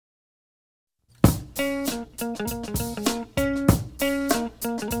Welcome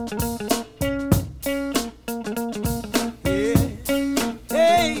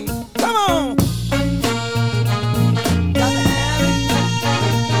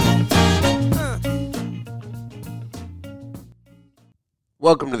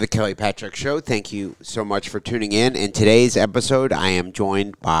to the Kelly Patrick Show. Thank you so much for tuning in. In today's episode, I am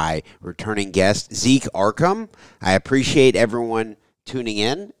joined by returning guest Zeek Arkham. I appreciate everyone tuning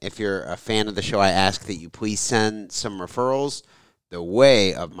in. If you're a fan of the show, I ask that you please send some referrals the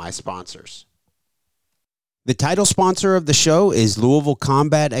way of my sponsors. The title sponsor of the show is Louisville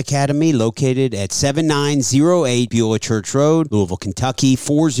Combat Academy, located at 7908 Beulah Church Road, Louisville, Kentucky,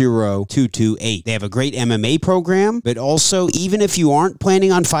 40228. They have a great MMA program, but also, even if you aren't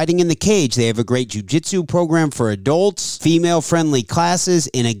planning on fighting in the cage, they have a great jiu-jitsu program for adults, female-friendly classes,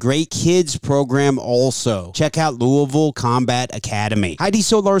 and a great kids program also. Check out Louisville Combat Academy. Heidi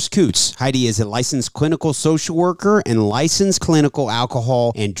Solars-Coots. Heidi is a licensed clinical social worker and licensed clinical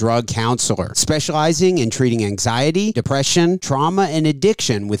alcohol and drug counselor, specializing in treating anxiety, depression, trauma, and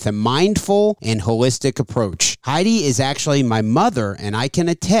addiction with a mindful and holistic approach. Heidi is actually my mother, and I can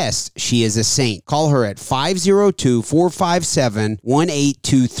attest she is a saint. Call her at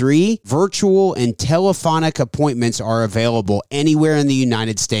 502-457-1823. Virtual and telephonic appointments are available anywhere in the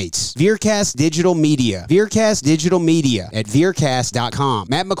United States. Veercast Digital Media. Veercast Digital Media at veercast.com.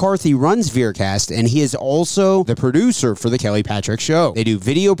 Matt McCarthy runs Veercast, and he is also the producer for the Kelly Patrick Show. They do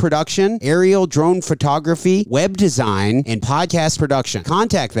video production, aerial drone photography, web design, and podcast production.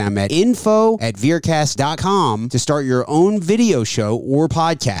 Contact them at info@veercast.com to start your own video show or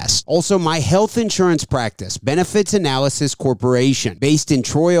podcast. Also, my health insurance practice, Benefits Analysis Corporation. Based in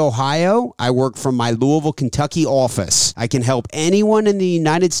Troy, Ohio, I work from my Louisville, Kentucky office. I can help anyone in the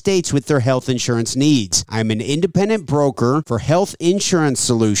United States with their health insurance needs. I'm an independent broker for health insurance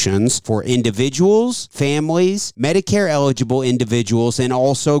solutions for individuals, families, Medicare-eligible individuals, and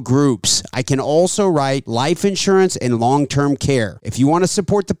also groups. I can also write life insurance and long-term care. If you want to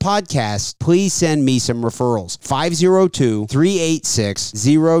support the podcast, please send me some referrals.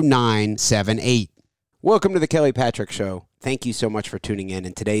 502-386-0978. Welcome to the Kelly Patrick Show. Thank you so much for tuning in.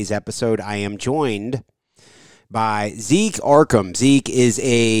 In today's episode, I am joined by Zeek Arkham. Zeek is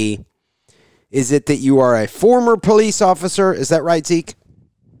it that you are a former police officer? Is that right, Zeek?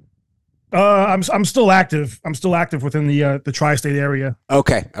 I'm still active. I'm still active within the tri-state area.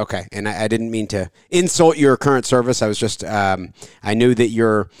 Okay. And I didn't mean to insult your current service. I was just I knew that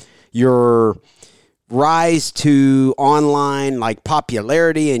your rise to online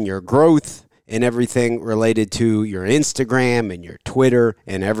popularity and your growth and everything related to your Instagram and your Twitter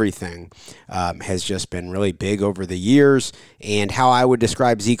and everything has just been really big over the years. And how I would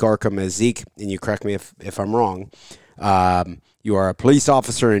describe Zeek Arkham as Zeek, and you correct me if I'm wrong. You are a police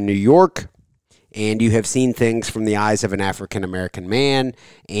officer in New York, and you have seen things from the eyes of an African-American man,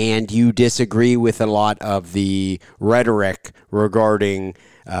 and you disagree with a lot of the rhetoric regarding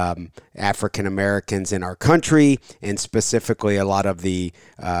African-Americans in our country, and specifically a lot of the,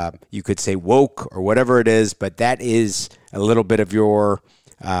 you could say woke or whatever it is, but that is a little bit of your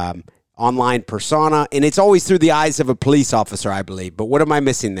online persona, and it's always through the eyes of a police officer, I believe. But what am I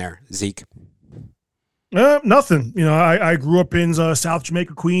missing there, Zeek? Nothing. I grew up in South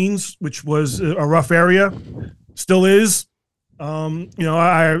Jamaica, Queens, which was a rough area, still is.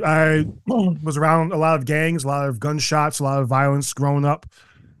 I was around a lot of gangs, a lot of gunshots, a lot of violence growing up.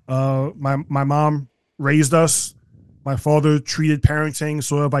 My mom raised us. My father treated parenting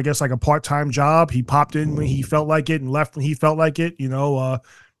sort of, I guess, like a part-time job. He popped in when he felt like it and left when he felt like it. No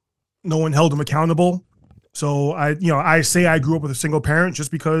one held him accountable. So I say I grew up with a single parent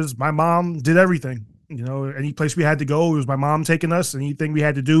just because my mom did everything. Any place we had to go, it was my mom taking us. Anything we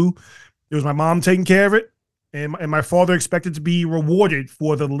had to do, it was my mom taking care of it. And my father expected to be rewarded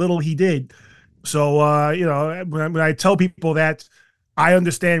for the little he did. So, when I tell people that I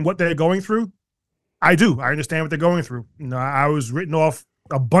understand what they're going through, I do. I understand what they're going through. I was written off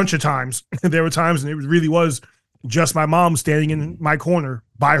a bunch of times. There were times, and it really was just my mom standing in my corner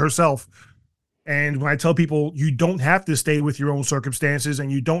by herself. And when I tell people you don't have to stay with your own circumstances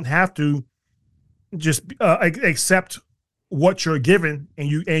and you don't have to just accept what you're given, and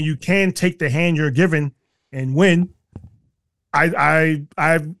you can take the hand you're given and win.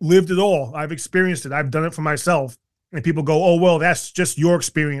 I've lived it all. I've experienced it. I've done it for myself. And people go, oh, well, that's just your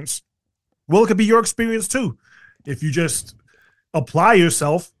experience. Well, it could be your experience too. If you just apply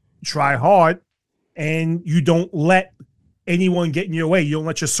yourself, try hard, and you don't let anyone get in your way. You don't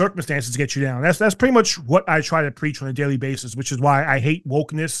let your circumstances get you down. That's pretty much what I try to preach on a daily basis, which is why I hate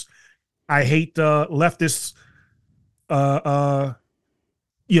wokeness. I hate leftist, sort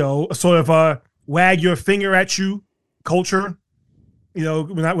of wag your finger at you culture.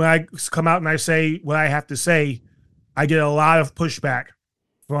 When I come out and I say what I have to say, I get a lot of pushback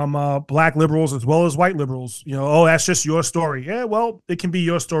from black liberals as well as white liberals. Oh, that's just your story. Yeah, well, it can be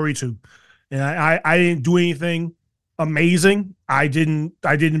your story too. And I didn't do anything amazing. I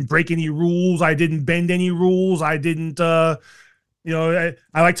didn't break any rules. I didn't bend any rules. I didn't. I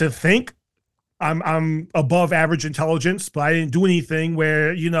like to think I'm above average intelligence, but I didn't do anything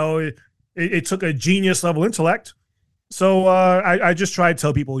where it took a genius level intellect. So I just try to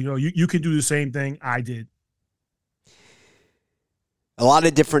tell people, you can do the same thing I did. A lot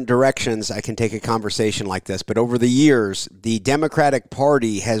of different directions I can take a conversation like this, but over the years, the Democratic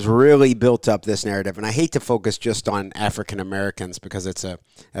Party has really built up this narrative, and I hate to focus just on African Americans because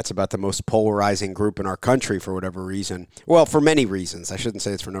that's about the most polarizing group in our country for whatever reason. Well, for many reasons. I shouldn't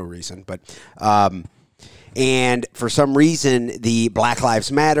say it's for no reason, but and for some reason, the Black Lives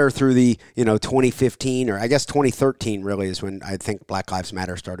Matter through the 2015, or I guess 2013 really is when I think Black Lives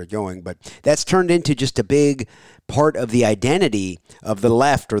Matter started going. But that's turned into just a big part of the identity of the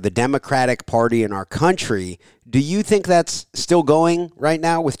left or the Democratic Party in our country. Do you think that's still going right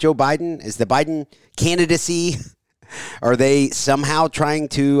now with Joe Biden? Is the Biden candidacy, are they somehow trying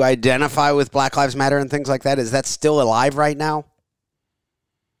to identify with Black Lives Matter and things like that? Is that still alive right now?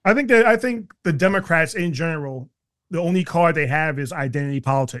 I think the Democrats in general, the only card they have is identity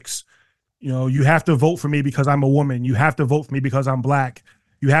politics. You have to vote for me because I'm a woman. You have to vote for me because I'm black.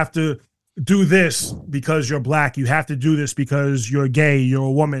 You have to do this because you're black. You have to do this because you're gay, you're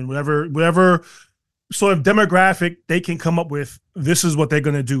a woman, whatever sort of demographic they can come up with. This is what they're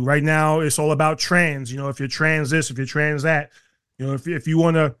going to do. Right now, it's all about trans. If you're trans this, if you're trans that, if you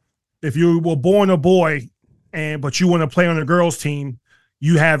were born a boy but you want to play on a girls team,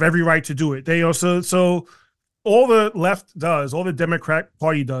 you have every right to do it. They also, so all the left does, all the Democrat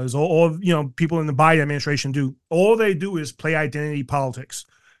Party does, all people in the Biden administration do, all they do is play identity politics.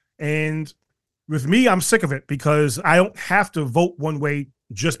 And with me, I'm sick of it because I don't have to vote one way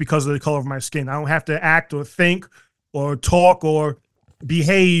just because of the color of my skin. I don't have to act or think or talk or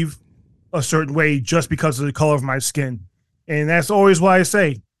behave a certain way just because of the color of my skin. And that's always what I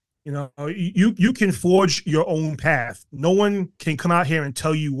say. You can forge your own path. No one can come out here and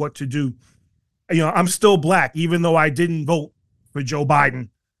tell you what to do. I'm still black, even though I didn't vote for Joe Biden.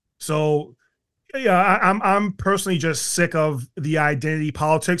 So, yeah, I'm personally just sick of the identity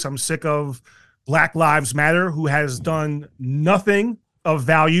politics. I'm sick of Black Lives Matter, who has done nothing of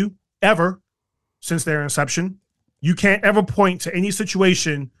value ever since their inception. You can't ever point to any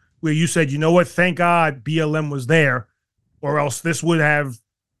situation where you said, you know what, thank God BLM was there, or else this would have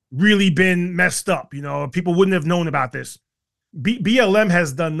really been messed up. People wouldn't have known about this. BLM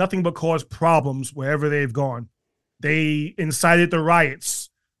has done nothing but cause problems wherever they've gone. They incited the riots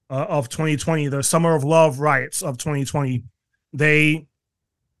of 2020, the Summer of Love riots of 2020. They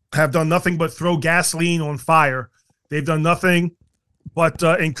have done nothing but throw gasoline on fire. They've done nothing but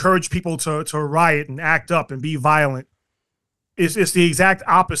encourage people to riot and act up and be violent. It's the exact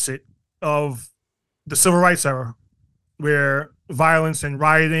opposite of the civil rights era, where violence and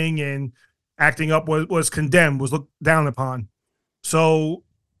rioting and acting up was condemned, was looked down upon. So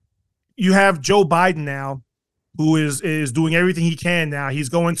you have Joe Biden now, who is doing everything he can now. He's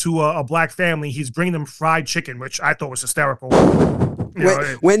going to a black family. He's bringing them fried chicken, which I thought was hysterical.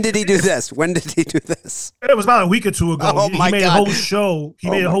 When did he do this? When did he do this? It was about a week or two ago. Oh, he my made God. a whole show. He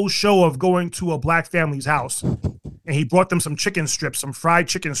made a whole show of going to a black family's house, and he brought them some chicken strips, some fried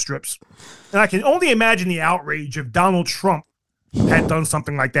chicken strips. And I can only imagine the outrage if Donald Trump had done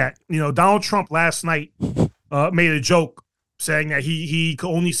something like that. Donald Trump last night made a joke saying that he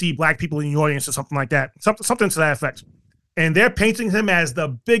could only see black people in the audience or something like that, something to that effect. And they're painting him as the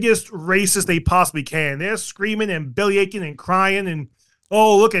biggest racist they possibly can. They're screaming and belly aching and crying and,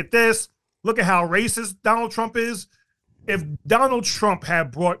 oh, look at this. Look at how racist Donald Trump is. If Donald Trump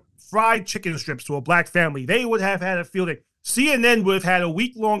had brought fried chicken strips to a black family, they would have had a field day. CNN would have had a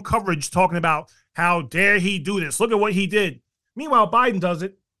week-long coverage talking about how dare he do this. Look at what he did. Meanwhile, Biden does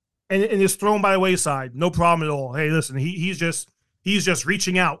it and is thrown by the wayside. No problem at all. Hey, listen, he's just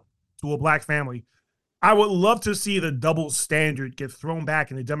reaching out to a black family. I would love to see the double standard get thrown back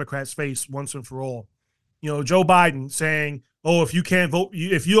in the Democrats' face once and for all. Joe Biden saying, "Oh, if you can't vote,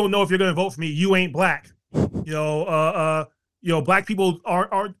 if you don't know if you're going to vote for me, you ain't black." Black people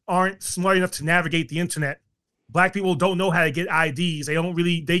aren't smart enough to navigate the internet. Black people don't know how to get IDs.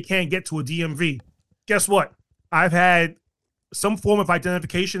 They can't get to a DMV. Guess what? I've had some form of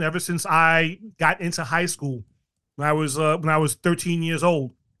identification ever since I got into high school. When I was 13 years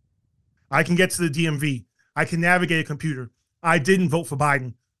old, I can get to the DMV. I can navigate a computer. I didn't vote for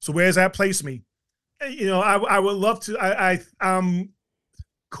Biden. So where does that place me? I would love to. I'm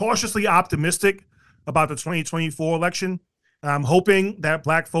cautiously optimistic about the 2024 election. I'm hoping that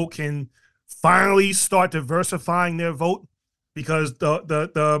Black folk can finally start diversifying their vote because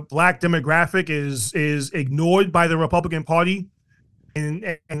the Black demographic is ignored by the Republican Party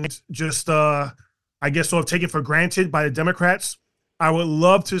and just I guess sort of taken for granted by the Democrats. I would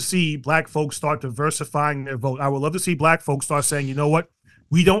love to see Black folks start diversifying their vote. I would love to see Black folks start saying, you know what,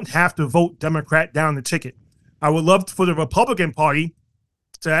 we don't have to vote Democrat down the ticket. I would love for the Republican Party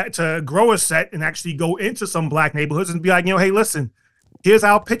to grow a set and actually go into some Black neighborhoods and be like, hey, listen, here's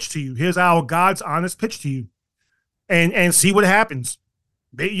our pitch to you. Here's our God's honest pitch to you, and see what happens.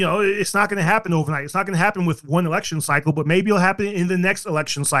 It's not going to happen overnight. It's not going to happen with one election cycle, but maybe it'll happen in the next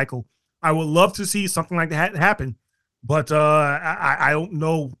election cycle. I would love to see something like that happen, but I don't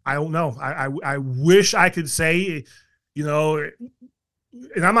know. I wish I could say,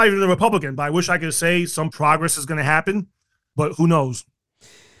 and I'm not even a Republican, but I wish I could say some progress is going to happen, but who knows?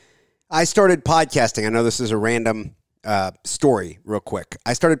 I started podcasting. I know this is a random story real quick.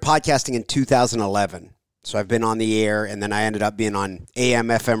 I started podcasting in 2011. So I've been on the air, and then I ended up being on AM,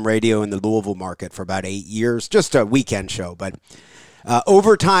 FM radio in the Louisville market for about 8 years, just a weekend show. But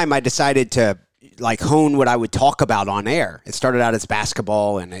over time, I decided to hone what I would talk about on air. It started out as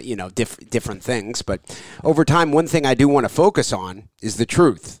basketball and, different things. But over time, one thing I do want to focus on is the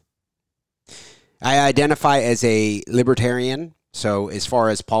truth. I identify as a libertarian. So as far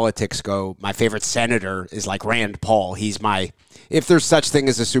as politics go, my favorite senator is like Rand Paul. If there's such thing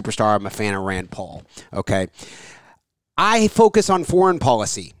as a superstar, I'm a fan of Rand Paul. Okay. I focus on foreign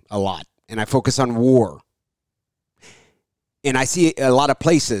policy a lot, and I focus on war. And I see a lot of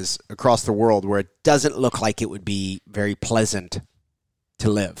places across the world where it doesn't look like it would be very pleasant to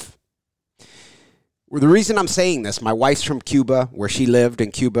live. Well, the reason I'm saying this, my wife's from Cuba, where she lived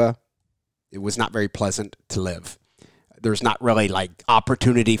in Cuba. It was not very pleasant to live. There's not really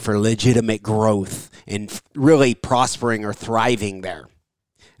opportunity for legitimate growth and really prospering or thriving there.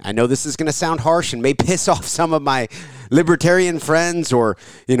 I know this is going to sound harsh and may piss off some of my libertarian friends or,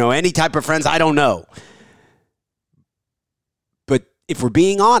 any type of friends. I don't know. But if we're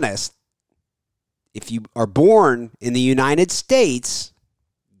being honest, if you are born in the United States,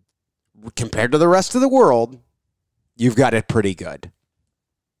 compared to the rest of the world, you've got it pretty good.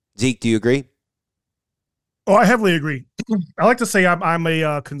 Zeke, do you agree? Oh, I heavily agree. I like to say I'm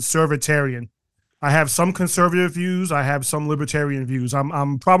a conservatarian. I have some conservative views. I have some libertarian views.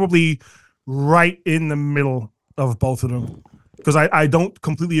 I'm probably right in the middle of both of them because I don't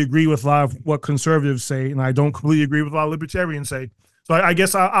completely agree with a lot of what conservatives say, and I don't completely agree with a lot of libertarians say. So I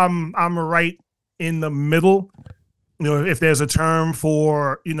guess I'm right in the middle. If there's a term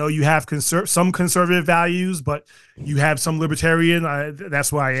for, you have some conservative values, but you have some libertarian,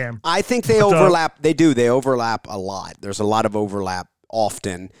 that's where I am. I think they overlap. They do. They overlap a lot. There's a lot of overlap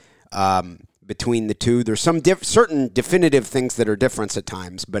often between the two. There's some certain definitive things that are different at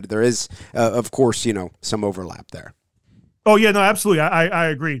times, but there is, of course, some overlap there. Oh, yeah, no, absolutely. I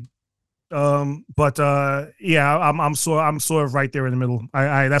agree. I'm sort of right there in the middle.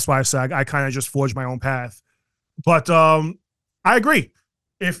 That's why I said I kind of just forged my own path. But I agree.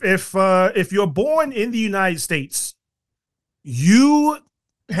 If you're born in the United States, you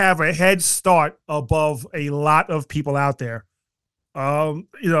have a head start above a lot of people out there. I've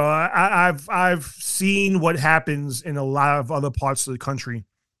seen what happens in a lot of other parts of the country.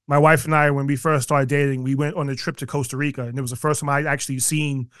 My wife and I, when we first started dating, we went on a trip to Costa Rica, and it was the first time I'd actually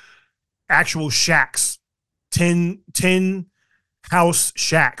seen actual shacks, 10 house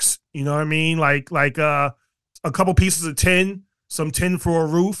shacks. You know what I mean? Like a couple pieces of tin, some tin for a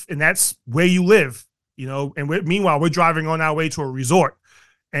roof, and that's where you live, and meanwhile, we're driving on our way to a resort,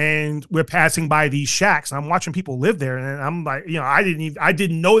 and we're passing by these shacks, and I'm watching people live there, and I'm like, I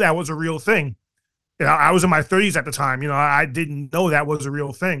didn't know that was a real thing. I was in my 30s at the time, I didn't know that was a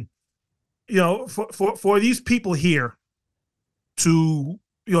real thing. For these people here to,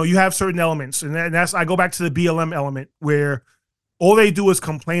 you have certain elements, and that's, I go back to the BLM element where all they do is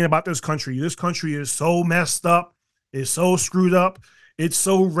complain about this country. This country is so messed up. It's so screwed up. It's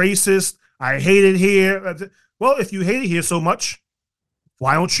so racist. I hate it here. Well, if you hate it here so much,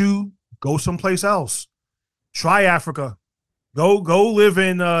 why don't you go someplace else? Try Africa. Go live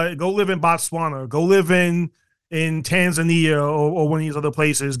in Botswana. Go live in Tanzania or one of these other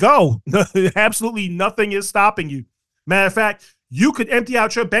places. Go. Absolutely nothing is stopping you. Matter of fact, you could empty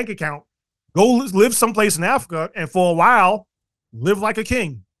out your bank account, go live someplace in Africa, and for a while, live like a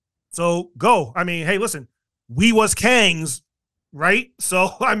king. So go. I mean, hey, listen, we was kings, right? So,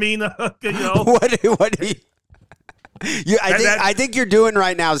 I mean, What do you... I think you're doing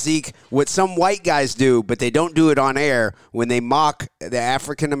right now, Zeke, what some white guys do, but they don't do it on air when they mock the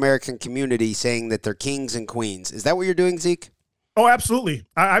African American community, saying that they're kings and queens. Is that what you're doing, Zeke? Oh, absolutely.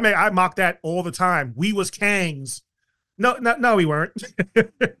 I mock that all the time. We was kangs. No, we weren't.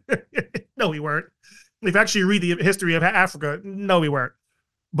 No, we weren't. If you actually read the history of Africa, no, we weren't.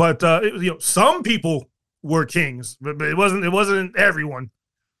 But some people were kings, but it wasn't everyone.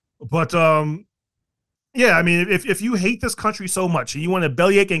 But yeah, I mean, if you hate this country so much and you want to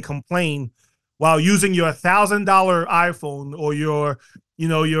bellyache and complain while using your $1,000 iPhone or your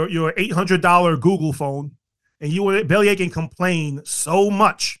 $800 Google phone, and you want to bellyache and complain so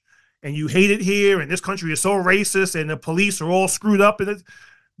much, and you hate it here, and this country is so racist, and the police are all screwed up, and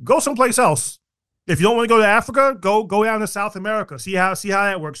go someplace else. If you don't want to go to Africa, go down to South America, see how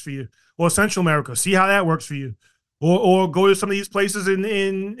that works for you, or Central America, see how that works for you, or go to some of these places in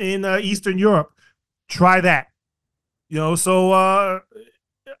Eastern Europe. Try that. So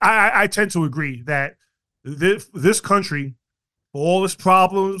I tend to agree that this country, for all its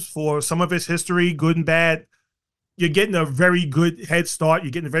problems, for some of its history, good and bad, you're getting a very good head start.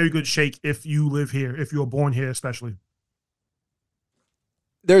 You're getting a very good shake if you live here, if you were born here, especially.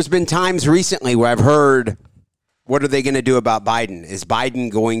 There's been times recently where I've heard, what are they going to do about Biden? Is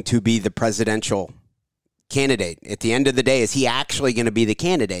Biden going to be the presidential candidate? At the end of the day, is he actually going to be the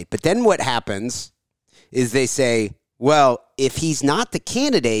candidate? But then what happens is they say, well, if he's not the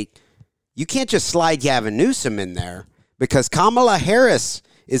candidate, you can't just slide Gavin Newsom in there because Kamala Harris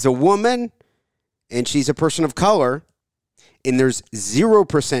is a woman and she's a person of color, and there's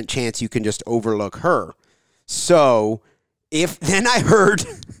 0% chance you can just overlook her. So then I heard,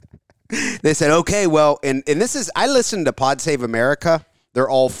 they said, okay, well, and this is, I listened to Pod Save America. They're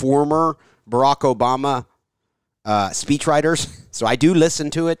all former Barack Obama speechwriters. So I do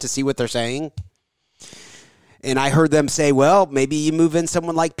listen to it to see what they're saying. And I heard them say, well, maybe you move in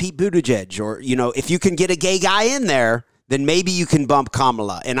someone like Pete Buttigieg, or, if you can get a gay guy in there, then maybe you can bump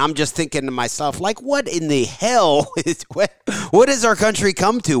Kamala. And I'm just thinking to myself, like, what in the hell what has our country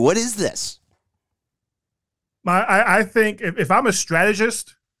come to? What is this? I think if I'm a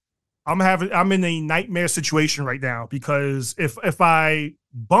strategist, I'm in a nightmare situation right now, because if I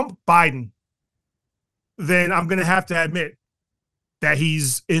bump Biden, then I'm going to have to admit that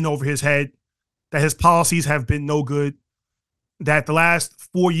he's in over his head, that his policies have been no good, that the last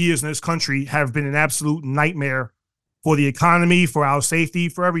 4 years in this country have been an absolute nightmare for the economy, for our safety,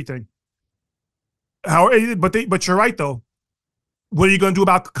 for everything. But you're right, though. What are you going to do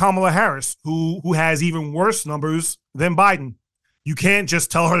about Kamala Harris, who has even worse numbers than Biden? You can't just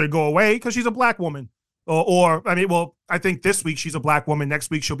tell her to go away because she's a black woman. I think this week she's a black woman.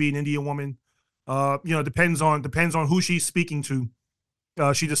 Next week she'll be an Indian woman. Depends on who she's speaking to.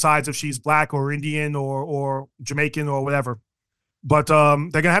 She decides if she's black or Indian or Jamaican or whatever. But they're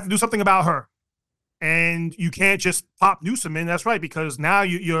going to have to do something about her. And you can't just pop Newsom in. That's right, because now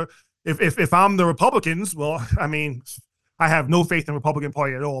you're if I'm the Republicans, well, I mean, I have no faith in the Republican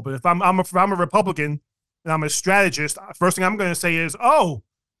Party at all. But if I'm a Republican and I'm a strategist, first thing I'm going to say is, oh,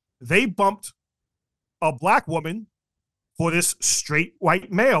 they bumped a black woman for this straight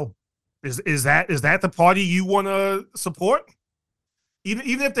white male. Is that the party you want to support? Even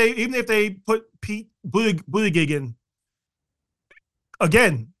if they put Pete Buttigieg in,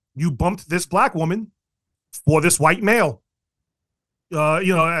 again, you bumped this black woman for this white male.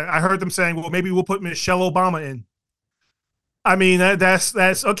 I heard them saying, well, maybe we'll put Michelle Obama in. I mean, that's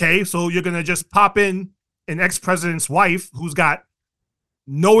okay. So you're going to just pop in an ex-president's wife who's got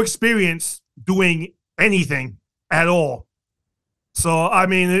no experience doing anything at all. So, I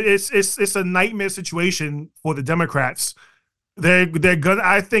mean, it's a nightmare situation for the Democrats.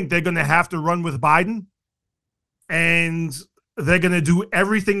 I think they're gonna have to run with Biden, and they're gonna do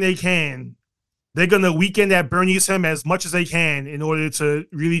everything they can. They're gonna weekend at Bernie's him as much as they can in order to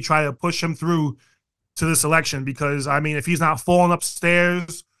really try to push him through to this election. Because, I mean, if he's not falling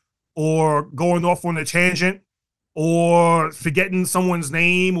upstairs or going off on a tangent or forgetting someone's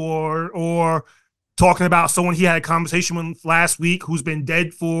name or talking about someone he had a conversation with last week who's been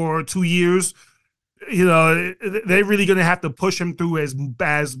dead for 2 years, they're really going to have to push him through as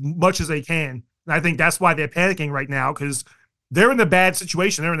much as they can. And I think that's why they're panicking right now, because they're in a bad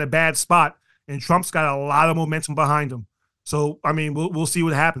situation. They're in a bad spot, and Trump's got a lot of momentum behind him. So, I mean, we'll see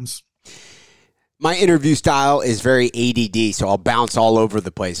what happens. My interview style is very ADD, so I'll bounce all over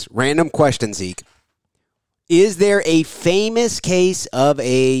the place. Random question, Zeke. Is there a famous case of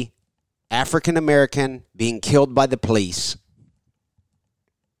a African-American being killed by the police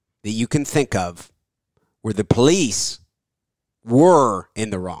that you can think of where the police were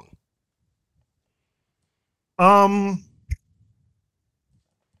in the wrong? Um,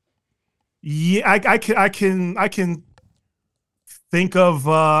 yeah, I can think of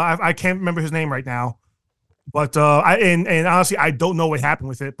I can't remember his name right now, but and honestly I don't know what happened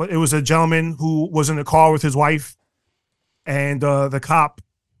with it, but it was a gentleman who was in the car with his wife, and the cop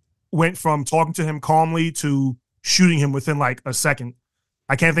went from talking to him calmly to shooting him within like a second.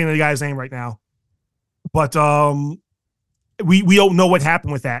 I can't think of the guy's name right now, but we don't know what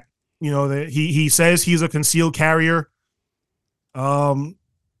happened with that. You know, he says he's a concealed carrier. Um,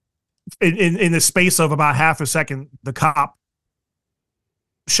 in the space of about half a second, the cop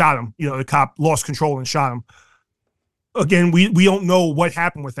shot him. You know, the cop lost control and shot him. Again, we don't know what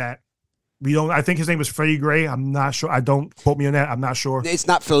happened with that. We don't. I think his name was Freddie Gray. I'm not sure. I don't quote me on that. I'm not sure. It's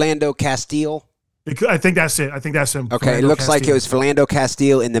not Philando Castile. I think that's it. I think that's him. Okay, Philando it looks Castile. like it was Philando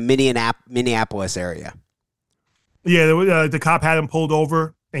Castile in the Minneapolis area. Yeah, the cop had him pulled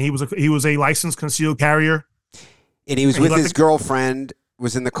over, and he was a licensed concealed carrier, and he was with his girlfriend.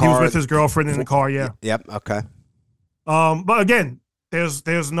 Was in the car. He was with his girlfriend in the car. Yeah. Yep. Okay. But again,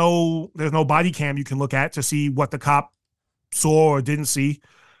 there's no body cam you can look at to see what the cop saw or didn't see.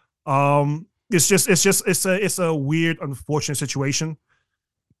 It's a weird, unfortunate situation.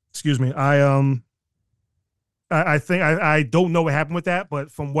 Excuse me. I think I don't know what happened with that,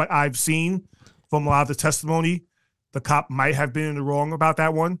 but from what I've seen from a lot of the testimony, the cop might have been in the wrong about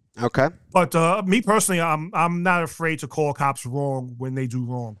that one. Okay. But me personally, I'm not afraid to call cops wrong when they do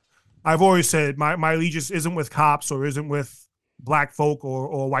wrong. I've always said my allegiance isn't with cops or isn't with black folk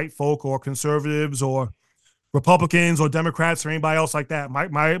or white folk or conservatives or Republicans or Democrats or anybody else like that.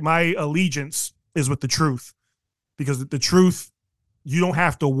 My allegiance is with the truth, because the truth, you don't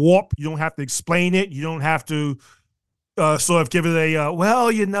have to warp, you don't have to explain it, you don't have to sort of give it a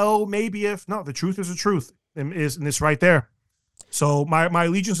well, you know, maybe if no, the truth is the truth, and it's right there. So my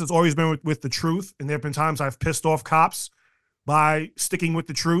allegiance has always been with the truth, and there have been times I've pissed off cops by sticking with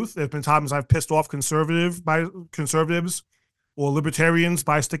the truth. There have been times I've pissed off conservatives or libertarians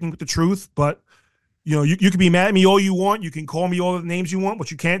by sticking with the truth. But you know, you can be mad at me all you want, you can call me all the names you want.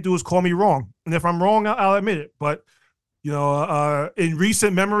 What you can't do is call me wrong, and if I'm wrong, I'll admit it. But you know, in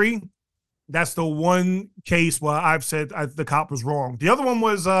recent memory, that's the one case where I've said the cop was wrong. The other one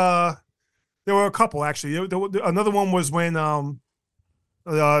was there were a couple actually. Another one was when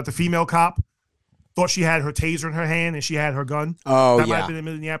the female cop thought she had her taser in her hand and she had her gun. Oh, that yeah. might have been in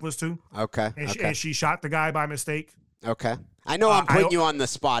Minneapolis too. Okay. And she shot the guy by mistake. Okay. I know I'm putting you on the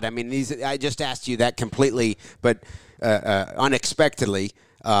spot. I mean, I just asked you that completely, but unexpectedly.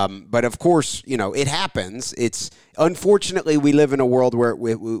 But of course, you know, it happens. It's unfortunately we live in a world where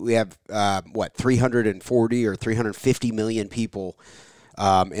we have 340 or 350 million people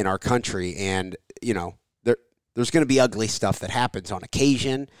in our country, and you know there's going to be ugly stuff that happens on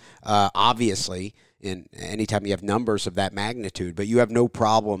occasion. Obviously, in anytime you have numbers of that magnitude, but you have no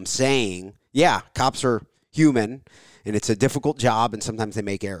problem saying, yeah, cops are human, and it's a difficult job, and sometimes they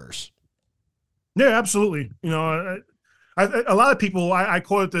make errors. Yeah, absolutely. You know. A lot of people, I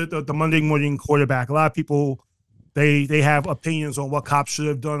call it the Monday morning quarterback. A lot of people, they have opinions on what cops should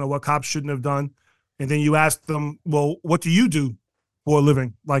have done or what cops shouldn't have done, and then you ask them, well, what do you do for a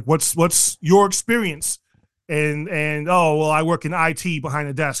living? Like, what's your experience? And oh, well, I work in IT behind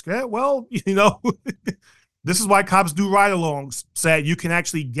a desk. Well, you know, this is why cops do ride-alongs, so that you can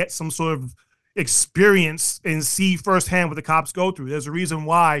actually get some sort of experience and see firsthand what the cops go through. There's a reason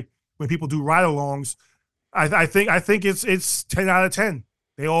why when people do ride-alongs, I think it's 10 out of 10.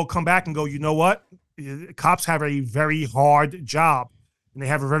 They all come back and go, you know what? Cops have a very hard job, and they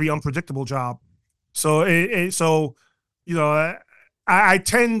have a very unpredictable job. So, you know, I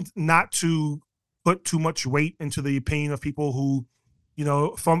tend not to put too much weight into the opinion of people who, you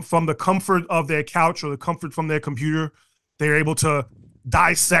know, from the comfort of their couch or the comfort from their computer, they're able to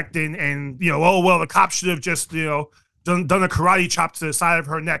dissect and you know, oh, well, the cop should have just, you know, done a karate chop to the side of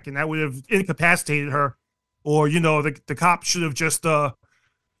her neck, and that would have incapacitated her. Or, you know, the cop should have just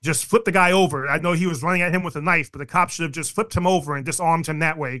flipped the guy over. I know he was running at him with a knife, but the cop should have just flipped him over and disarmed him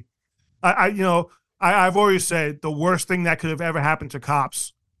that way. I've always said the worst thing that could have ever happened to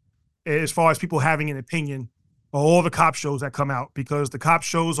cops, as far as people having an opinion, are all the cop shows that come out, because the cop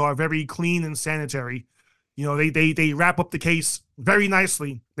shows are very clean and sanitary. You know, they wrap up the case very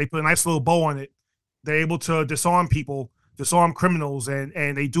nicely. They put a nice little bow on it. They're able to disarm people, disarm criminals,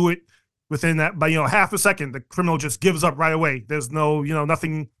 and they do it within that, by, you know, half a second. The criminal just gives up right away. There's no, you know,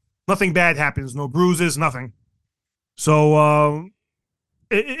 nothing bad happens, no bruises, nothing. So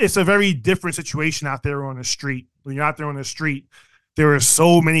it's a very different situation out there on the street. When you're out there on the street, there are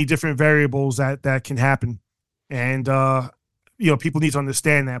so many different variables that can happen, and you know, people need to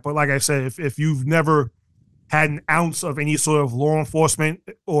understand that. But like I said, if you've never had an ounce of any sort of law enforcement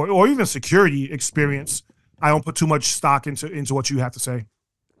or even security experience, I don't put too much stock into what you have to say.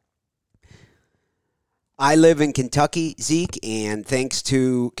 I live in Kentucky, Zeke, and thanks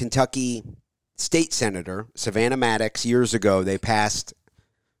to Kentucky State Senator Savannah Maddox years ago, they passed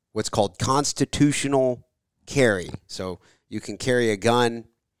what's called constitutional carry. So you can carry a gun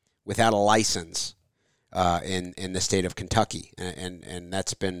without a license in the state of Kentucky, and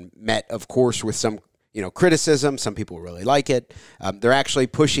that's been met, of course, with some criticism. Some people really like it. They're actually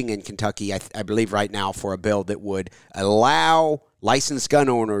pushing in Kentucky, I believe, right now for a bill that would allow licensed gun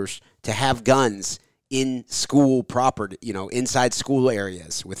owners to have guns in school property, inside school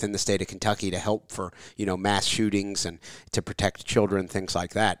areas within the state of Kentucky to help for, mass shootings and to protect children, things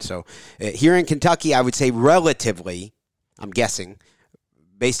like that. So here in Kentucky, I would say relatively, I'm guessing,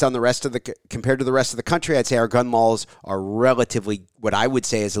 based on compared to the rest of the country, I'd say our gun laws are relatively, what I would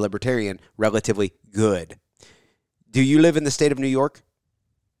say as a libertarian, relatively good. Do you live in the state of New York?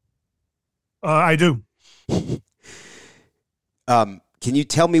 I do. Can you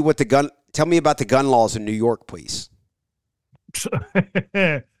tell me Tell me about the gun laws in New York, please.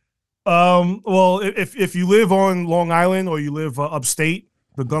 Well, if you live on Long Island or you live upstate,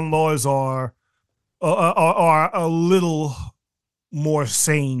 the gun laws are a little more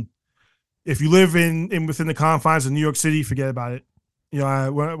sane. If you live in within the confines of New York City, forget about it.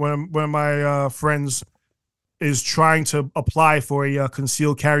 One of my friends is trying to apply for a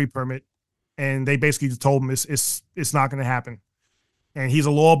concealed carry permit, and they basically told him it's not going to happen. And he's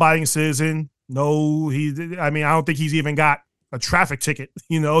a law-abiding citizen. No, I don't think he's even got a traffic ticket.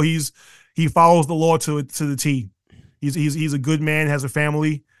 He follows the law to the T. He's a good man, has a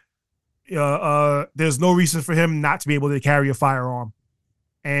family. There's no reason for him not to be able to carry a firearm.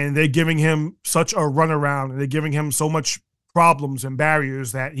 And they're giving him such a runaround, and they're giving him so much problems and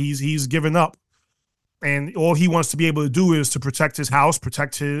barriers that he's given up. And all he wants to be able to do is to protect his house,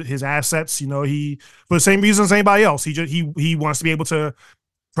 protect his assets. For the same reasons as anybody else. He wants to be able to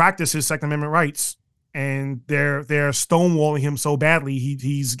practice his Second Amendment rights, and they're stonewalling him so badly.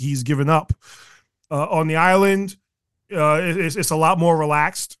 He's given up. On the island, it's a lot more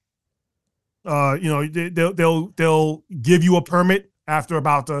relaxed. They'll give you a permit after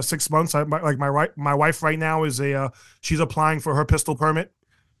about 6 months. My wife right now she's applying for her pistol permit.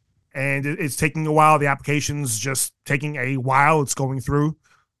 And it's taking a while. The application's just taking a while. It's going through.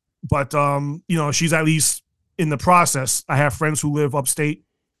 But, she's at least in the process. I have friends who live upstate,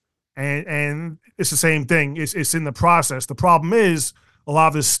 and it's the same thing. It's in the process. The problem is a lot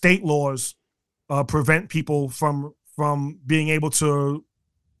of the state laws prevent people from being able to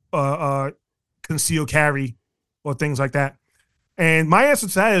conceal carry or things like that. And my answer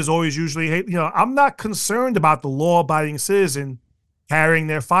to that is always usually, hey, I'm not concerned about the law-abiding citizen carrying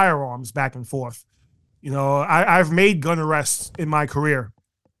their firearms back and forth. I've made gun arrests in my career.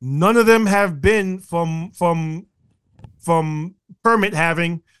 None of them have been from permit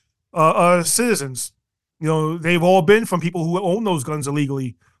having citizens. They've all been from people who own those guns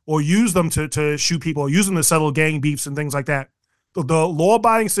illegally or use them to shoot people or use them to settle gang beefs and things like that. The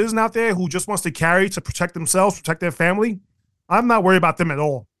law-abiding citizen out there who just wants to carry to protect themselves, protect their family, I'm not worried about them at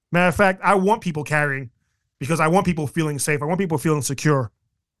all. Matter of fact, I want people carrying, because I want people feeling safe. I want people feeling secure.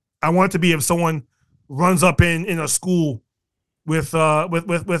 I want it to be if someone runs up in a school with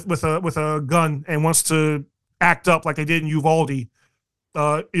a gun and wants to act up like they did in Uvalde.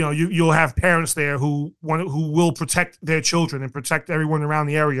 You'll have parents there who will protect their children and protect everyone around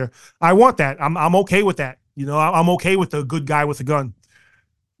the area. I want that. I'm okay with that. I'm okay with the good guy with a gun.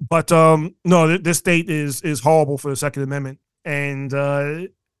 But no, this state is horrible for the Second Amendment, and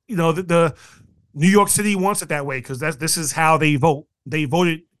the New York City wants it that way because this is how they vote. They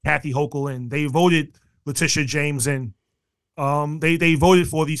voted Kathy Hochul in. They voted Letitia James in. They voted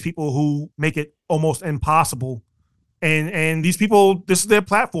for these people who make it almost impossible. And these people, this is their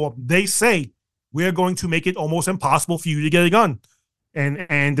platform. They say, we're going to make it almost impossible for you to get a gun.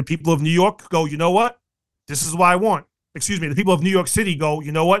 And the people of New York go, you know what? This is what I want. The people of New York City go,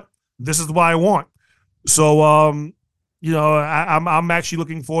 you know what? This is what I want. So, I'm actually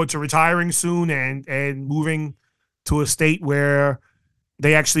looking forward to retiring soon and moving to a state where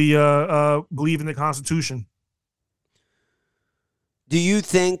they actually believe in the Constitution. Do you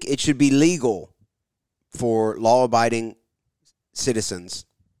think it should be legal for law-abiding citizens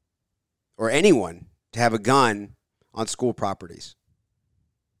or anyone to have a gun on school properties?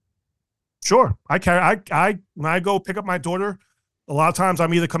 Sure. When I go pick up my daughter, a lot of times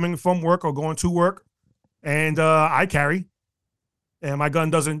I'm either coming from work or going to work, and I carry, and my gun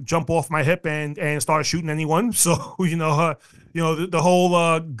doesn't jump off my hip and start shooting anyone. So, the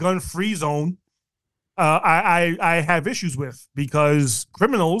whole gun-free zone I have issues with, because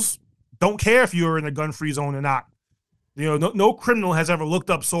criminals don't care if you're in a gun-free zone or not. No criminal has ever looked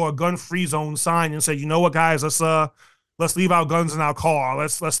up, saw a gun-free zone sign, and said, "You know what, guys, let's leave our guns in our car.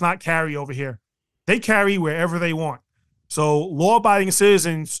 Let's not carry over here." They carry wherever they want. So law-abiding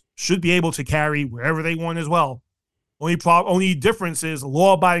citizens should be able to carry wherever they want as well. Only difference is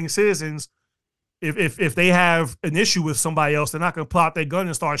law-abiding citizens, if they have an issue with somebody else, they're not going to pull out their gun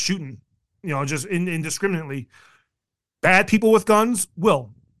and start shooting, just indiscriminately. Bad people with guns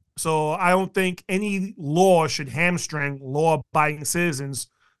will. So I don't think any law should hamstring law-abiding citizens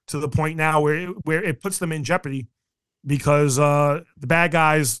to the point now where it puts them in jeopardy, because the bad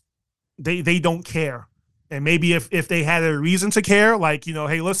guys, they don't care. And maybe if they had a reason to care, like,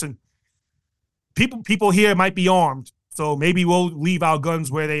 hey, listen, people here might be armed, so maybe we'll leave our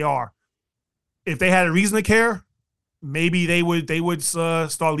guns where they are. If they had a reason to care, maybe they would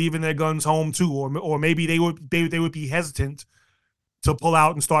start leaving their guns home too, or maybe they would be hesitant to pull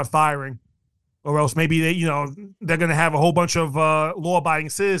out and start firing, or else maybe they're going to have a whole bunch of law-abiding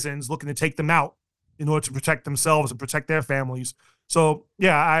citizens looking to take them out in order to protect themselves and protect their families. So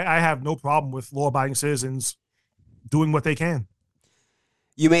yeah, I have no problem with law-abiding citizens doing what they can.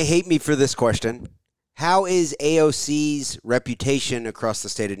 You may hate me for this question. How is AOC's reputation across the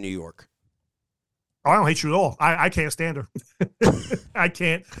state of New York? Oh, I don't hate you at all. I can't stand her. I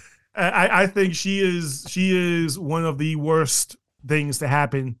can't. I think she is one of the worst things to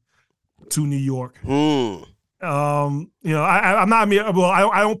happen to New York. Mm. I'm not. Well,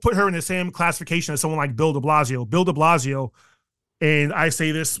 I don't put her in the same classification as someone like Bill de Blasio. Bill de Blasio, and I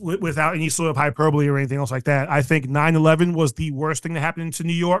say this without any sort of hyperbole or anything else like that, I think 9/11 was the worst thing that happened to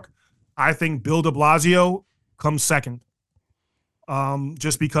New York. I think Bill de Blasio comes second.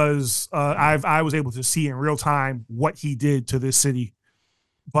 Just because I was able to see in real time what he did to this city.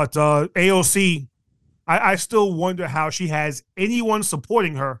 But AOC, I still wonder how she has anyone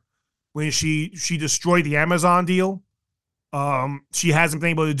supporting her when she destroyed the Amazon deal. She hasn't been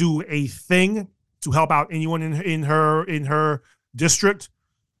able to do a thing to help out anyone in her district,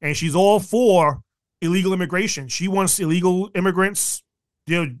 and she's all for illegal immigration. She wants illegal immigrants,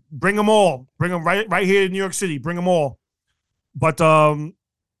 bring them right here in New York City, bring them all. But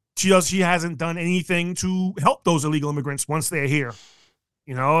she hasn't done anything to help those illegal immigrants once they're here.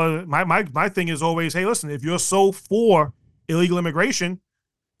 My thing is always, hey, listen, if you're so for illegal immigration,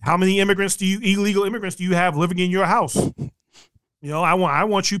 how many illegal immigrants do you have living in your house? I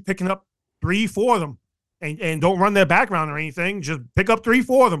want you picking up 3-4 of them, and don't run their background or anything. Just pick up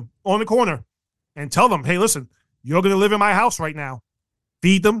 3-4 of them on the corner and tell them, hey, listen, you're going to live in my house right now.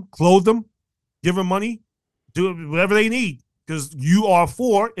 Feed them, clothe them, give them money, do whatever they need, because you are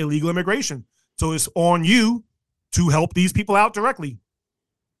for illegal immigration. So it's on you to help these people out directly.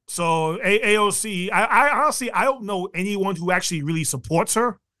 So AOC, I honestly, I don't know anyone who actually really supports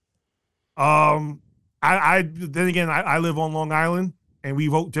her. Then again, I live on Long Island and we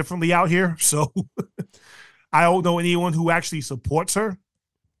vote differently out here. So I don't know anyone who actually supports her.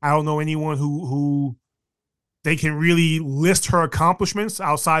 I don't know anyone who they can really list her accomplishments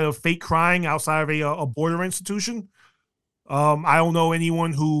outside of fake crying, outside of a border institution. I don't know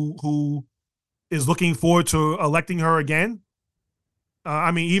anyone who is looking forward to electing her again.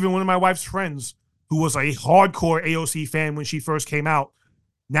 Even one of my wife's friends, who was a hardcore AOC fan when she first came out,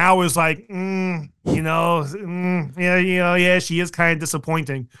 now is like, yeah, she is kind of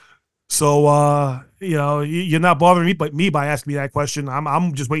disappointing. So, you're not bothering me by asking me that question.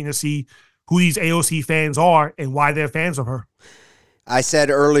 I'm just waiting to see who these AOC fans are and why they're fans of her. I said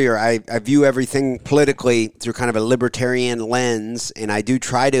earlier, I view everything politically through kind of a libertarian lens, and I do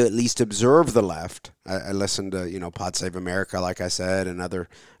try to at least observe the left. I listen to, Pod Save America, like I said, and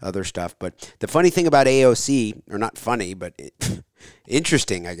other stuff. But the funny thing about AOC, or not funny, but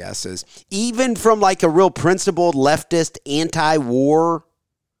interesting, I guess, is even from like a real principled leftist anti-war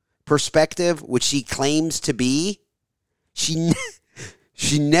perspective, which she claims to be, she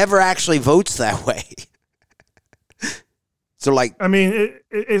never actually votes that way. So,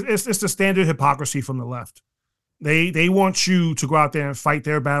 it's the standard hypocrisy from the left. They want you to go out there and fight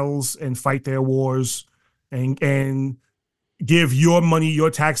their battles and fight their wars, and give your money,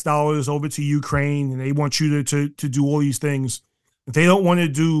 your tax dollars over to Ukraine, and they want you to do all these things. They don't want to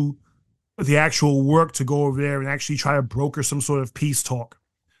do the actual work to go over there and actually try to broker some sort of peace talk.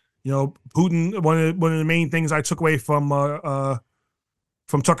 Putin. One of the main things I took away from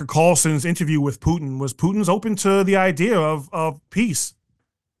Tucker Carlson's interview with Putin was Putin's open to the idea of peace.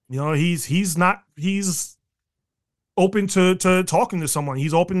 He's open to talking to someone.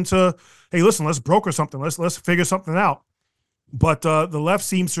 He's open to, hey, listen, let's broker something. Let's figure something out. But the left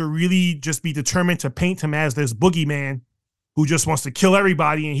seems to really just be determined to paint him as this boogeyman who just wants to kill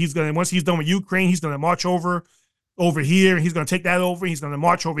everybody. And once he's done with Ukraine, he's gonna march over here, and he's gonna take that over. He's gonna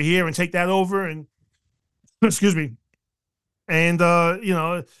march over here and take that over. And excuse me. And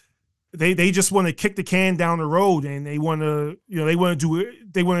they just want to kick the can down the road, and they want to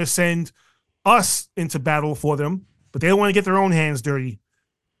they want to send us into battle for them, but they don't want to get their own hands dirty.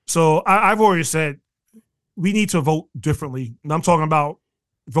 So I've already said we need to vote differently. And I'm talking about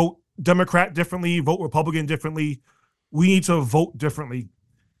vote Democrat differently, vote Republican differently. We need to vote differently.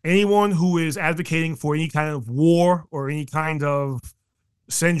 Anyone who is advocating for any kind of war or any kind of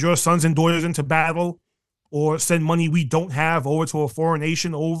send your sons and daughters into battle or send money we don't have over to a foreign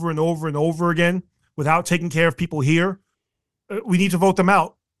nation over and over and over again without taking care of people here, we need to vote them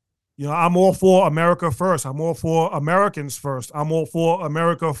out. I'm all for America first. I'm all for Americans first. I'm all for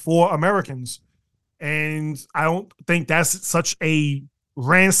America for Americans. And I don't think that's such a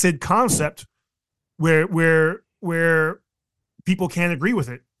rancid concept where people can't agree with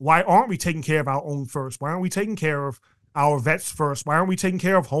it. Why aren't we taking care of our own first? Why aren't we taking care of our vets first? Why aren't we taking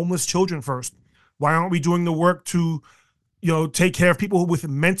care of homeless children first? Why aren't we doing the work to, take care of people with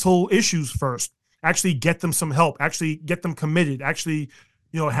mental issues first? Actually get them some help, actually get them committed, actually,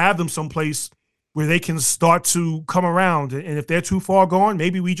 have them someplace where they can start to come around. And if they're too far gone,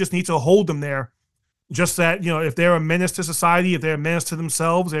 maybe we just need to hold them there. Just that, if they're a menace to society, if they're a menace to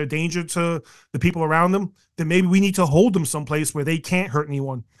themselves, they're a danger to the people around them, then maybe we need to hold them someplace where they can't hurt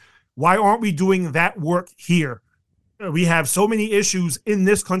anyone. Why aren't we doing that work here? We have so many issues in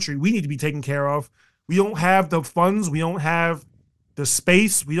this country we need to be taken care of. We don't have the funds. We don't have the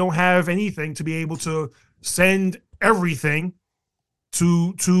space. We don't have anything to be able to send everything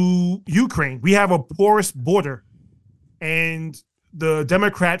to Ukraine. We have a porous border, and the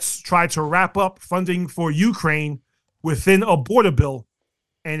Democrats tried to wrap up funding for Ukraine within a border bill.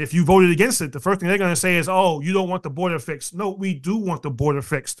 And if you voted against it, the first thing they're going to say is, oh, you don't want the border fixed. No, we do want the border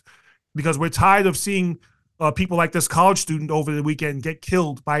fixed, because we're tired of seeing people like this college student over the weekend get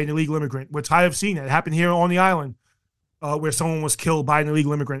killed by an illegal immigrant. We're tired of seeing that. It happened here on the island where someone was killed by an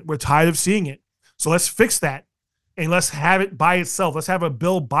illegal immigrant. We're tired of seeing it. So let's fix that, and let's have it by itself. Let's have a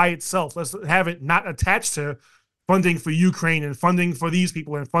bill by itself. Let's have it not attached to funding for Ukraine and funding for these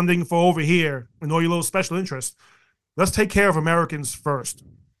people and funding for over here and all your little special interests. Let's take care of Americans first.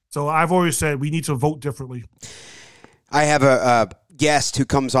 So I've always said we need to vote differently. I have a guest who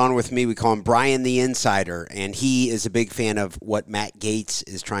comes on with me. We call him Brian the Insider, and he is a big fan of what Matt Gaetz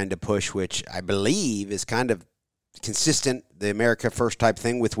is trying to push, which I believe is kind of consistent, the America First type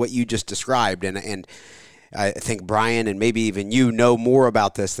thing with what you just described. And I think Brian and maybe even you know more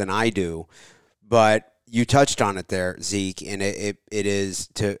about this than I do, but you touched on it there, Zeke, and it is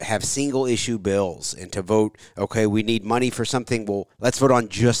to have single issue bills and to vote, okay, we need money for something. Well, let's vote on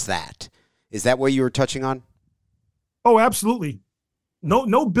just that. Is that what you were touching on? Oh, absolutely.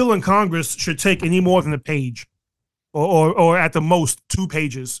 No bill in Congress should take any more than a page or at the most 2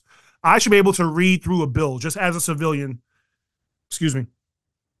 pages. I should be able to read through a bill just as a civilian. Excuse me.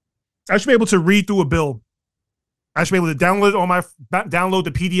 I should be able to read through a bill. I should be able to download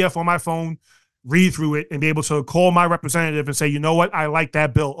the PDF on my phone, read through it, and be able to call my representative and say, you know what, I like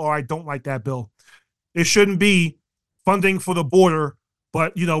that bill or I don't like that bill. It shouldn't be funding for the border,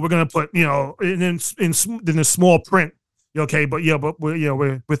 but we're going to put in the small print. Okay, but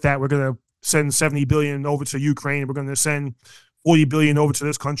we're with that, we're going to send $70 billion over to Ukraine. We're going to send $40 billion over to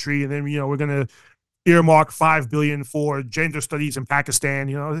this country, and then we're going to earmark $5 billion for gender studies in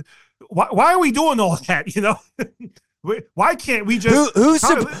Pakistan. Why are we doing all that? Why can't we just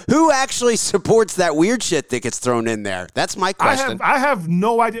who actually supports that weird shit that gets thrown in there? That's my question. I have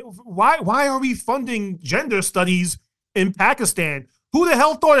no idea. Why are we funding gender studies in Pakistan? Who the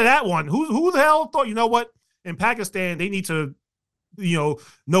hell thought of that one? Who the hell thought, what? In Pakistan, they need to, know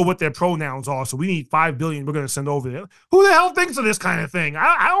what their pronouns are. So we need $5 billion we're going to send over there. Who the hell thinks of this kind of thing?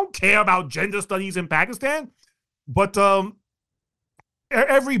 I don't care about gender studies in Pakistan, but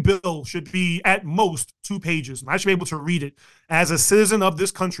every bill should be at most 2 pages. I should be able to read it. As a citizen of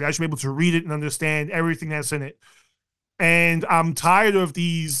this country, I should be able to read it and understand everything that's in it. And I'm tired of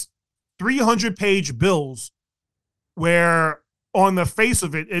these 300-page bills where on the face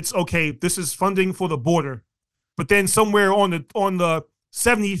of it, it's okay, this is funding for the border. But then somewhere on the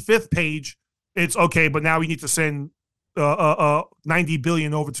 75th page, it's okay, but now we need to send $90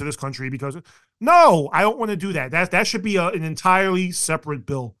 billion over to this country because no, I don't want to do that. That should be an entirely separate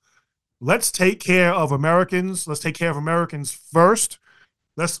bill. Let's take care of Americans. Let's take care of Americans first.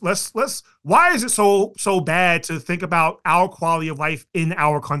 Let's. Why is it so bad to think about our quality of life in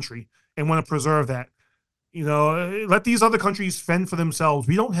our country and want to preserve that? Let these other countries fend for themselves.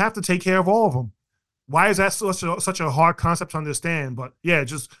 We don't have to take care of all of them. Why is that such a hard concept to understand? But yeah,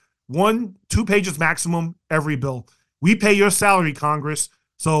 just 1, 2 pages maximum every bill. We pay your salary, Congress,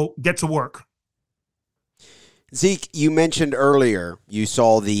 so get to work. Zeke, you mentioned earlier you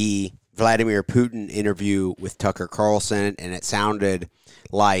saw the Vladimir Putin interview with Tucker Carlson, and it sounded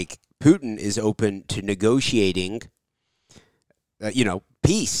like Putin is open to negotiating,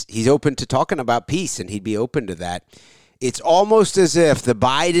 peace. He's open to talking about peace, and he'd be open to that. It's almost as if the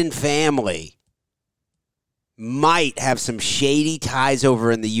Biden family might have some shady ties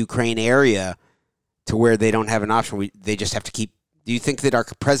over in the Ukraine area to where they don't have an option. They just have to keep. Do you think that our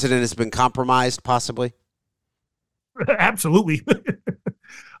president has been compromised, possibly? Absolutely.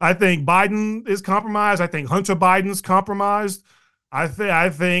 I think Biden is compromised. I think Hunter Biden's compromised. I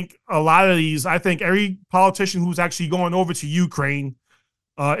think a lot of these. I think every politician who's actually going over to Ukraine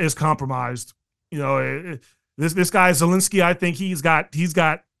is compromised. This guy Zelensky. I think he's got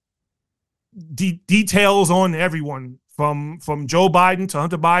details on everyone from Joe Biden to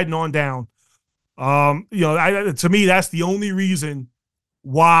Hunter Biden on down. To me, that's the only reason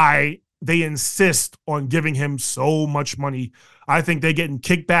why they insist on giving him so much money. I think they're getting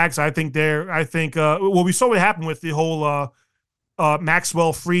kickbacks. We saw what happened with the whole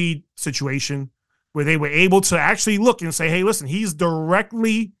Maxwell Fried situation, where they were able to actually look and say, hey, listen, he's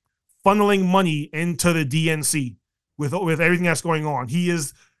directly funneling money into the DNC with everything that's going on. He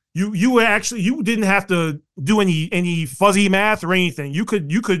is, you didn't have to do any fuzzy math or anything. You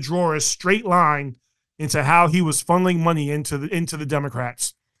could draw a straight line into how he was funneling money into the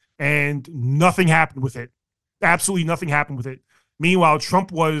Democrats. And nothing happened with it. Absolutely nothing happened with it. Meanwhile,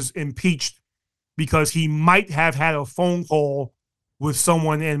 Trump was impeached because he might have had a phone call with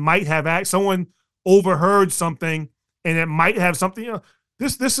someone and might have someone overheard something, and it might have something.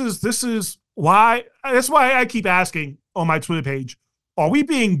 This is why. That's why I keep asking on my Twitter page: are we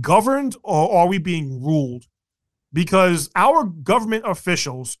being governed or are we being ruled? Because our government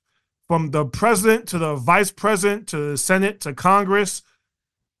officials, from the president to the vice president to the Senate to Congress,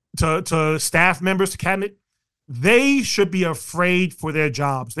 to staff members, to cabinet, they should be afraid for their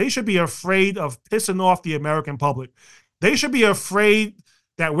jobs. They should be afraid of pissing off the American public. They should be afraid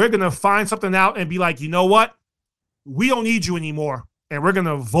that we're going to find something out and be like, you know what? We don't need you anymore. And we're going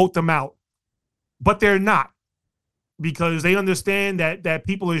to vote them out. But they're not, because they understand that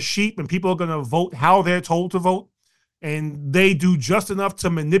people are sheep and people are going to vote how they're told to vote. And they do just enough to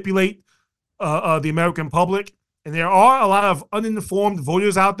manipulate the American public. And there are a lot of uninformed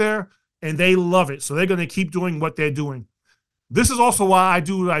voters out there, and they love it. So they're going to keep doing what they're doing. This is also why I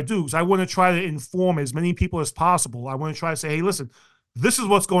do what I do, because I want to try to inform as many people as possible. I want to try to say, hey, listen, this is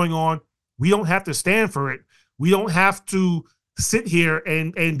what's going on. We don't have to stand for it. We don't have to sit here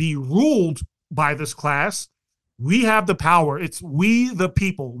and be ruled by this class. We have the power. It's we the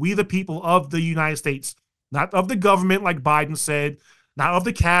people of the United States, not of the government, like Biden said, not of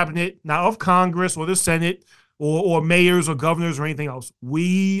the cabinet, not of Congress or the Senate, or mayors or governors or anything else.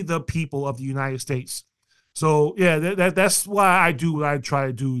 We, the people of the United States. So, yeah, that's why I do what I try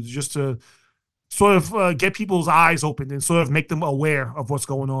to do, just to sort of get people's eyes open and sort of make them aware of what's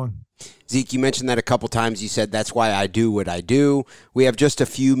going on. Zeke, you mentioned that a couple times. You said that's why I do what I do. We have just a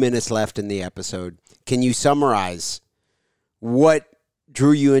few minutes left in the episode. Can you summarize what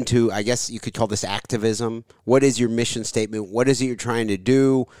drew you into, I guess you could call this activism? What is your mission statement? What is it you're trying to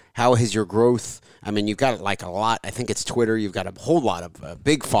do? How has your growth? I mean, you've got like a lot. I think it's Twitter. You've got a whole lot of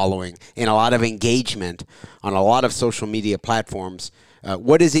big following and a lot of engagement on a lot of social media platforms.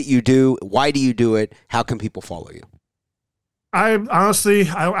 What is it you do? Why do you do it? How can people follow you? I honestly,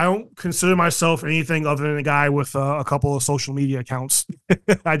 I don't consider myself anything other than a guy with a couple of social media accounts.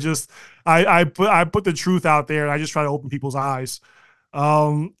 I put the truth out there, and I just try to open people's eyes.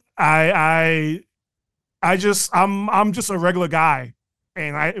 I'm just a regular guy,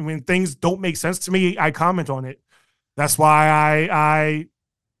 and when things don't make sense to me, I comment on it. That's why I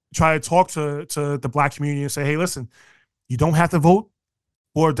try to talk to the Black community and say, hey, listen, you don't have to vote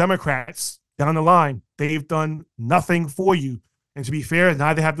for Democrats down the line. They've done nothing for you. And to be fair,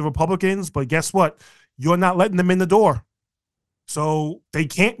 neither have the Republicans, but guess what? You're not letting them in the door. So they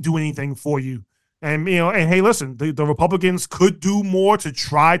can't do anything for you. And, and hey, listen, the Republicans could do more to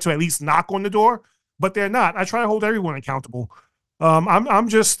try to at least knock on the door, but they're not. I try to hold everyone accountable. I'm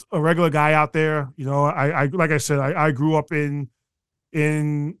just a regular guy out there. I like I said, I grew up I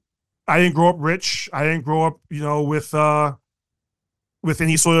didn't grow up rich. I didn't grow up, with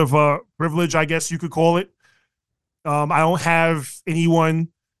any sort of privilege, I guess you could call it. I don't have anyone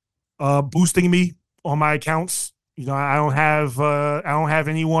boosting me on my accounts. I don't have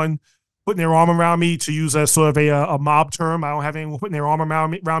anyone putting their arm around me, to use a sort of a mob term. I don't have anyone putting their arm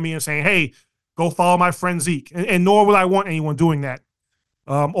around me and saying, hey, go follow my friend Zeek. And nor would I want anyone doing that.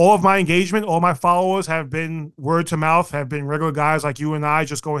 All of my engagement, all my followers have been word to mouth, have been regular guys like you and I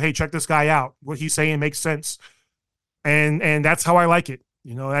just going, hey, check this guy out. What he's saying makes sense. And that's how I like it.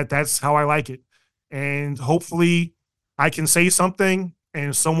 That's how I like it. And hopefully I can say something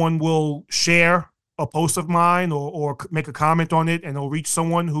and someone will share a post of mine, or make a comment on it, and it'll reach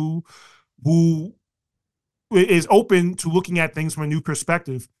someone who is open to looking at things from a new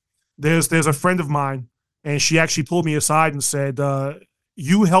perspective. There's a friend of mine, and she actually pulled me aside and said,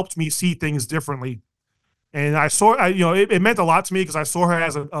 you helped me see things differently. And it meant a lot to me, because I saw her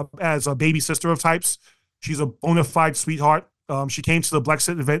as a baby sister of types. She's a bona fide sweetheart. She came to the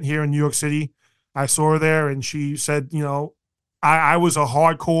Blexit event here in New York City. I saw her there, and she said, I was a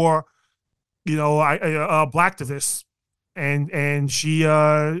hardcore, blacktivist, and she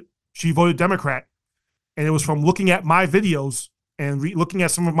voted Democrat. And it was from looking at my videos and looking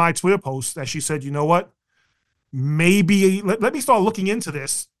at some of my Twitter posts that she said, you know what, maybe let me start looking into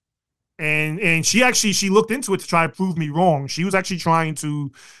this. And she looked into it to try to prove me wrong. She was actually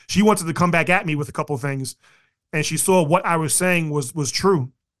she wanted to come back at me with a couple of things, and she saw what I was saying was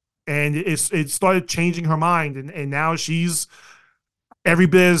true. And it started changing her mind. And now she's every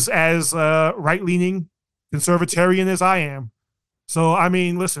bit as right-leaning conservatarian as I am. So, I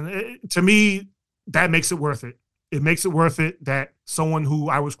mean, listen, to me, that makes it worth it. It makes it worth it that someone who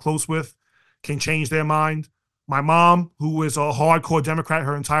I was close with can change their mind. My mom, who is a hardcore Democrat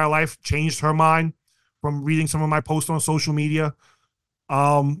her entire life, changed her mind from reading some of my posts on social media.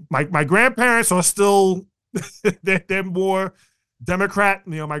 My grandparents are still, they're more Democrat.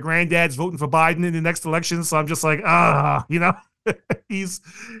 My granddad's voting for Biden in the next election. So I'm just like, but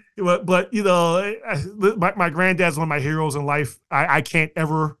my granddad's one of my heroes in life. I can't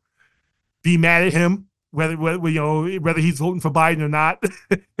ever be mad at him, whether he's voting for Biden or not.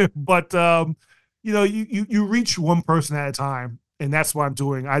 But you reach one person at a time, and that's what I'm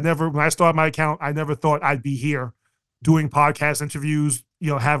doing. When I started my account, I never thought I'd be here doing podcast interviews,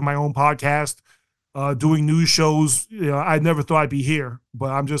 have my own podcast, doing news shows. I never thought I'd be here,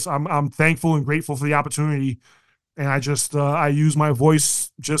 but I'm thankful and grateful for the opportunity. And I use my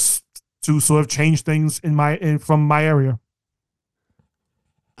voice just to sort of change things from my area.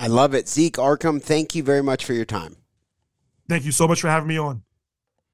 I love it. Zeek Arkham, thank you very much for your time. Thank you so much for having me on.